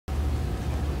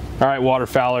All right,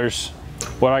 waterfowlers,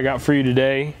 what I got for you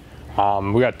today,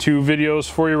 we got two videos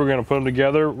for you. We're gonna put them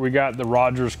together. We got the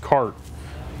Rogers cart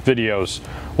videos.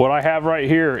 What I have right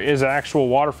here is an actual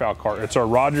waterfowl cart. It's our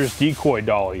Rogers Decoy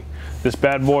dolly. This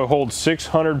bad boy holds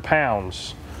 600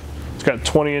 pounds. It's got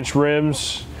 20-inch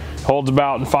rims, holds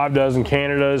about 5 dozen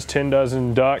Canadas, 10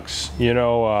 dozen ducks, you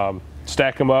know,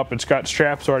 stack them up. It's got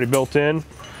straps already built in.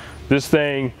 This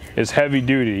thing is heavy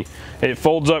duty. It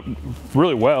folds up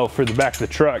really well for the back of the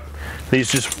truck. These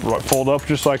just fold up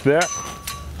just like that.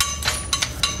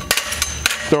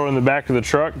 Throw it in the back of the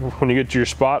truck. When you get to your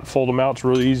spot, fold them out. It's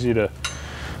really easy to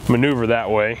maneuver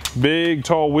that way. Big,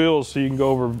 tall wheels so you can go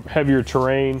over heavier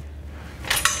terrain.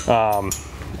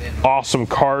 Awesome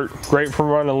cart. Great for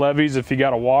running levees if you got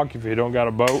to walk, if you don't got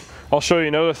a boat. I'll show you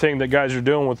another thing that guys are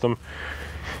doing with them.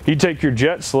 You take your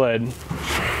jet sled,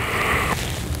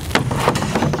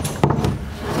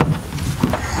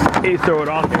 you throw it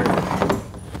on here.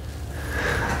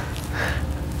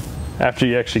 After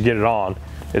you actually get it on,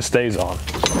 it stays on.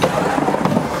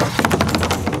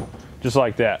 Just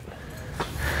like that.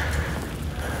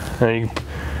 And you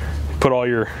put all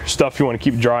your stuff you want to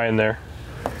keep dry in there.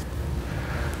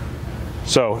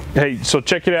 So, hey, so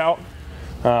check it out.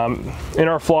 In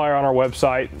our flyer on our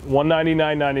website,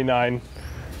 $199.99,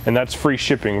 and that's free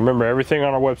shipping. Remember, everything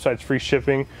on our website is free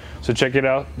shipping. So check it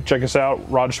out. Check us out,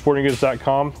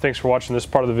 rogersportinggoods.com. Thanks for watching this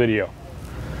part of the video.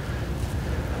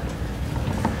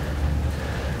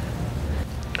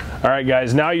 All right,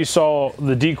 guys, now you saw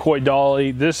the Decoy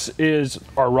dolly. This is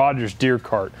our Rogers deer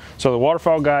cart. So the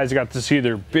waterfowl guys got to see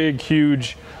their big,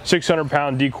 huge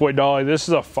 600-pound Decoy dolly. This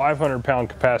is a 500-pound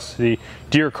capacity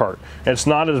deer cart. And it's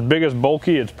not as big as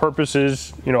bulky. Its purpose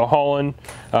is, you know, hauling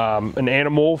an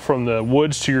animal from the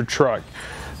woods to your truck.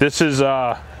 This is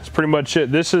it's pretty much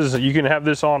it. This is, you can have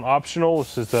this on optional.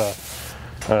 This is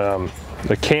the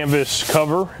canvas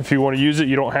cover. If you want to use it,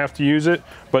 you don't have to use it.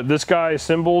 But this guy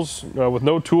assembles with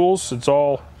no tools. It's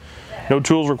all no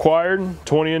tools required.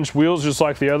 20-inch wheels just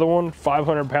like the other one.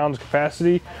 500 pounds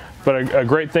capacity. But a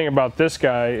great thing about this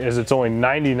guy is it's only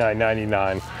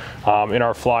 $99.99 in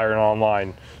our flyer and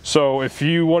online. So if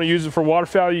you want to use it for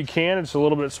waterfowl, you can. It's a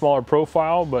little bit smaller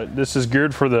profile, but this is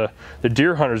geared for the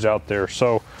deer hunters out there.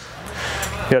 So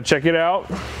yeah, check it out.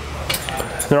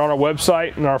 They're on our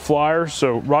website and our flyer.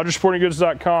 So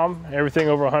rogersportinggoods.com. Everything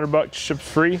over $100 ships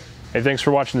free. Hey, thanks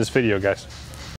for watching this video, guys.